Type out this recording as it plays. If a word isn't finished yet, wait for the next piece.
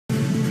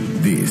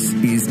This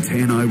is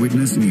 10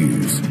 Eyewitness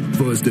News,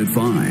 first at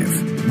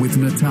 5, with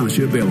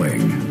Natasha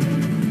Billing.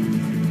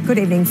 Good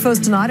evening.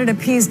 First tonight, it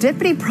appears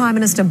Deputy Prime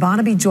Minister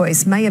Barnaby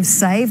Joyce may have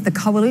saved the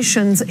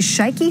coalition's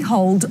shaky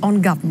hold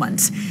on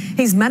government.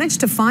 He's managed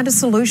to find a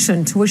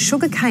solution to a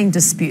sugarcane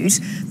dispute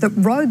that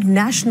rogue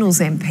Nationals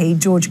MP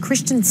George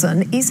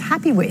Christensen is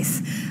happy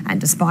with. And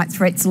despite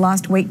threats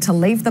last week to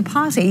leave the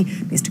party,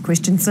 Mr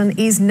Christensen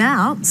is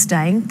now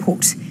staying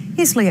put.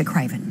 Here's Leah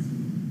Craven.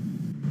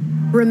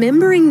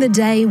 Remembering the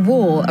day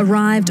war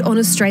arrived on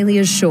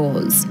Australia's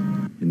shores.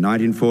 In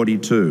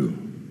 1942,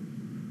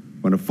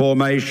 when a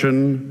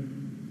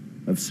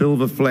formation of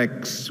silver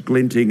flecks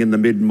glinting in the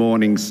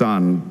mid-morning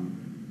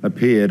sun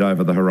appeared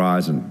over the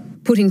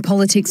horizon. Putting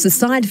politics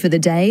aside for the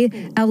day,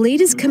 our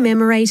leaders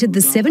commemorated the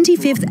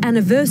 75th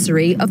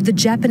anniversary of the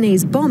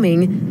Japanese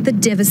bombing that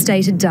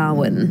devastated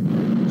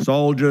Darwin.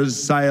 Soldiers,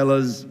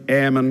 sailors,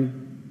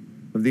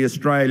 airmen of the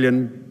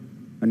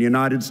Australian and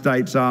United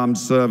States Armed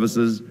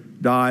Services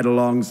died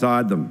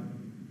alongside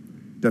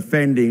them,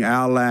 defending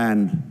our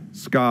land,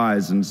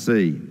 skies and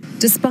sea.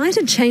 Despite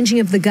a changing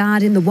of the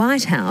guard in the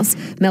White House,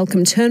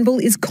 Malcolm Turnbull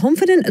is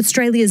confident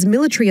Australia's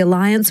military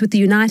alliance with the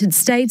United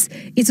States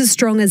is as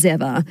strong as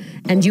ever,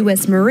 and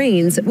US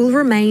Marines will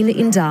remain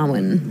in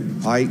Darwin.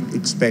 I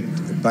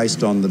expect,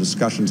 based on the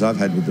discussions I've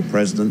had with the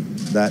President,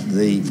 that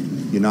the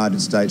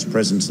United States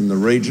presence in the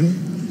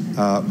region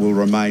will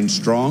remain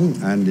strong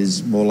and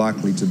is more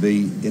likely to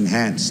be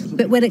enhanced.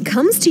 But when it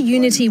comes to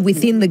unity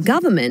within the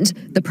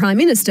government, the Prime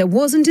Minister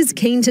wasn't as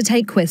keen to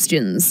take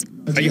questions.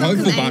 Are you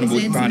hopeful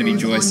Barnaby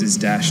Joyce's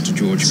dash to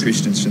George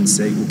Christensen's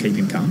seat will keep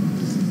him calm?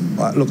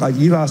 Look,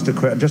 you asked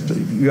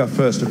you asked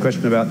first a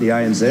question about the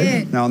ANZ.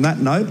 Yeah. Now, on that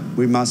note,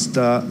 we must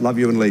love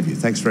you and leave you.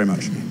 Thanks very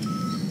much.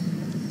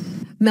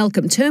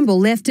 Malcolm Turnbull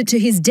left it to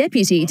his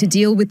deputy to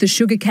deal with the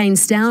sugarcane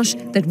stoush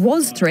that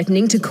was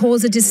threatening to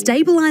cause a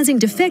destabilising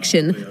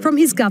defection from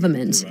his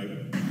government.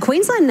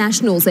 Queensland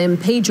Nationals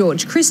MP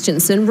George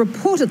Christensen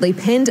reportedly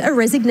penned a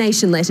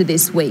resignation letter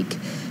this week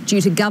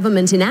due to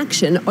government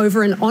inaction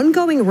over an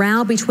ongoing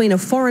row between a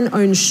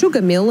foreign-owned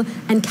sugar mill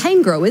and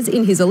cane growers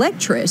in his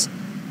electorate,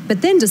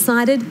 but then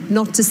decided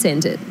not to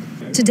send it.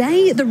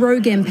 Today, the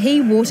rogue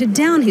MP watered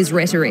down his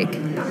rhetoric.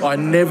 I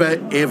never,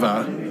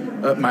 ever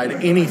made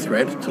any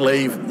threat to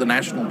leave the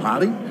National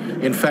Party.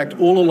 In fact,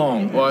 all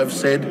along I've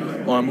said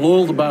I'm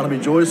loyal to Barnaby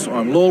Joyce,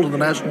 I'm loyal to the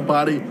National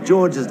Party.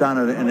 George has done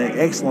an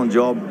excellent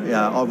job,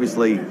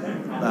 obviously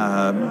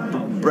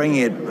making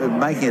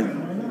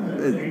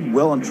it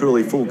well and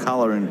truly full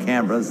colour in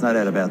Canberra, there's no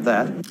doubt about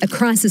that. A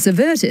crisis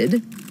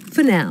averted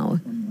for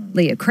now.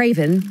 Leah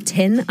Craven,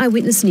 10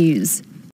 Eyewitness News.